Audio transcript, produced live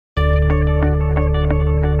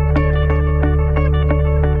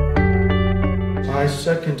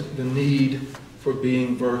second the need for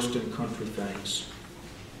being versed in country things.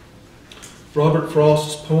 Robert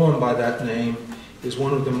Frost's poem by that name is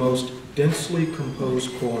one of the most densely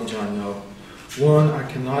composed poems I know, one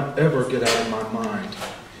I cannot ever get out of my mind.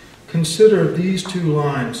 Consider these two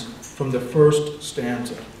lines from the first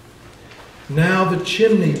stanza. Now the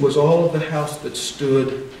chimney was all of the house that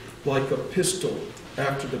stood like a pistol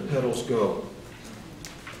after the petals go.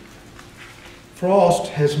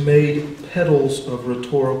 Frost has made petals of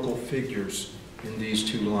rhetorical figures in these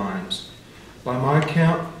two lines. By my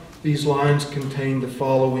count, these lines contain the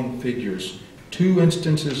following figures: two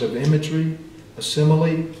instances of imagery, a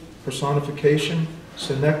simile, personification,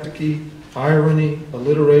 synecdoche, irony,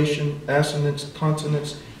 alliteration, assonance,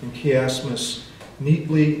 consonance, and chiasmus,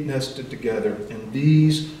 neatly nested together, and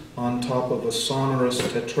these on top of a sonorous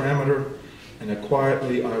tetrameter and a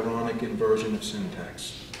quietly ironic inversion of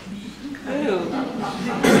syntax.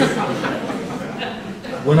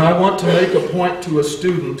 When I want to make a point to a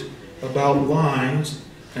student about lines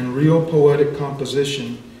and real poetic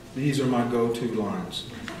composition, these are my go-to lines.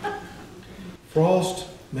 Frost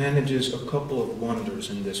manages a couple of wonders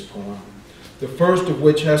in this poem, the first of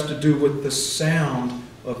which has to do with the sound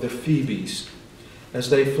of the phoebes. As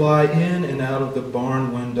they fly in and out of the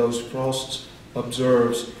barn windows, Frost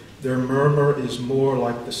observes, their murmur is more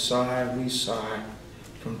like the sigh we sigh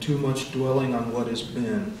from too much dwelling on what has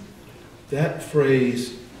been. That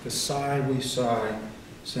phrase, the sigh we sigh,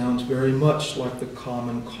 sounds very much like the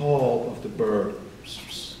common call of the bird.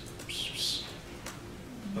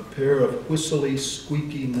 A pair of whistly,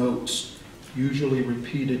 squeaky notes, usually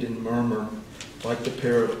repeated in murmur, like the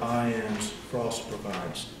pair of iambs Frost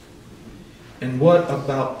provides. And what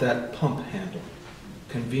about that pump handle,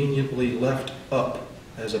 conveniently left up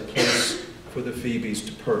as a place for the phoebes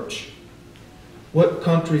to perch? What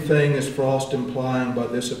country thing is Frost implying by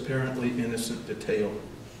this apparently innocent detail?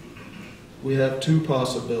 We have two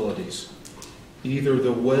possibilities. Either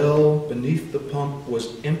the well beneath the pump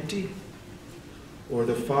was empty, or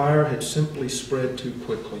the fire had simply spread too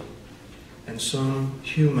quickly, and some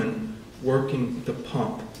human working the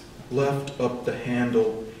pump left up the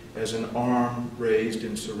handle as an arm raised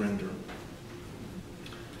in surrender.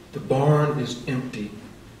 The barn is empty,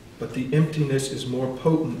 but the emptiness is more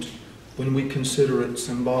potent when we consider it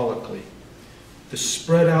symbolically. The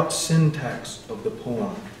spread out syntax of the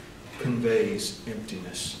poem conveys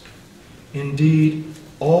emptiness. Indeed,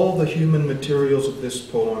 all the human materials of this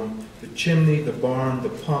poem, the chimney, the barn, the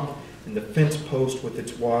pump, and the fence post with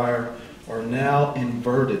its wire, are now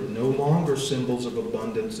inverted, no longer symbols of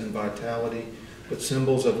abundance and vitality, but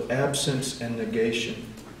symbols of absence and negation.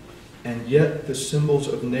 And yet the symbols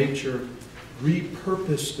of nature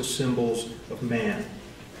repurpose the symbols of man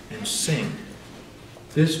and sing.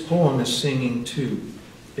 This poem is singing too.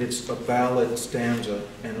 It's a ballad stanza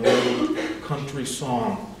and old country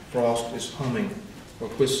song Frost is humming or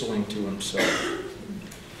whistling to himself.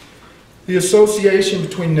 The association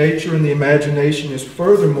between nature and the imagination is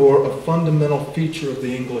furthermore a fundamental feature of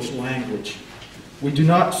the English language. We do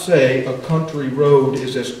not say a country road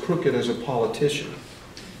is as crooked as a politician,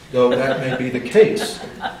 though that may be the case,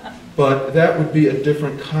 but that would be a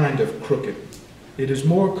different kind of crooked. It is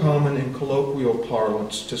more common in colloquial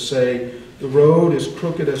parlance to say the road is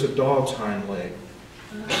crooked as a dog's hind leg,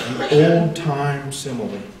 an old-time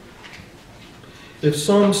simile. If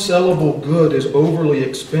some sellable good is overly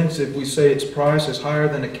expensive, we say its price is higher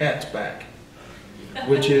than a cat's back,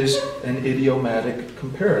 which is an idiomatic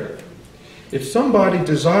comparative. If somebody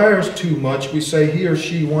desires too much, we say he or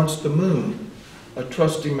she wants the moon, a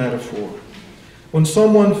trusty metaphor. When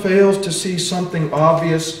someone fails to see something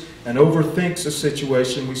obvious and overthinks a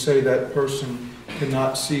situation, we say that person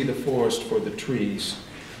cannot see the forest for the trees.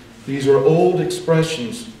 These are old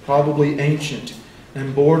expressions, probably ancient,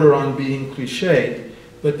 and border on being cliché,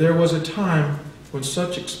 but there was a time when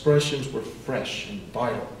such expressions were fresh and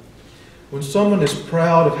vital. When someone is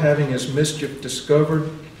proud of having his mischief discovered,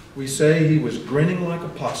 we say he was grinning like a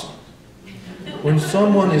possum. When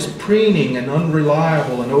someone is preening and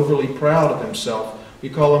unreliable and overly proud of himself, we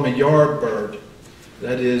call him a yard bird,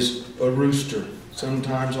 that is, a rooster,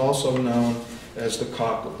 sometimes also known as the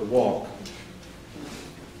cock of the walk.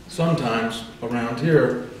 Sometimes, around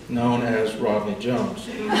here, known as Rodney Jones.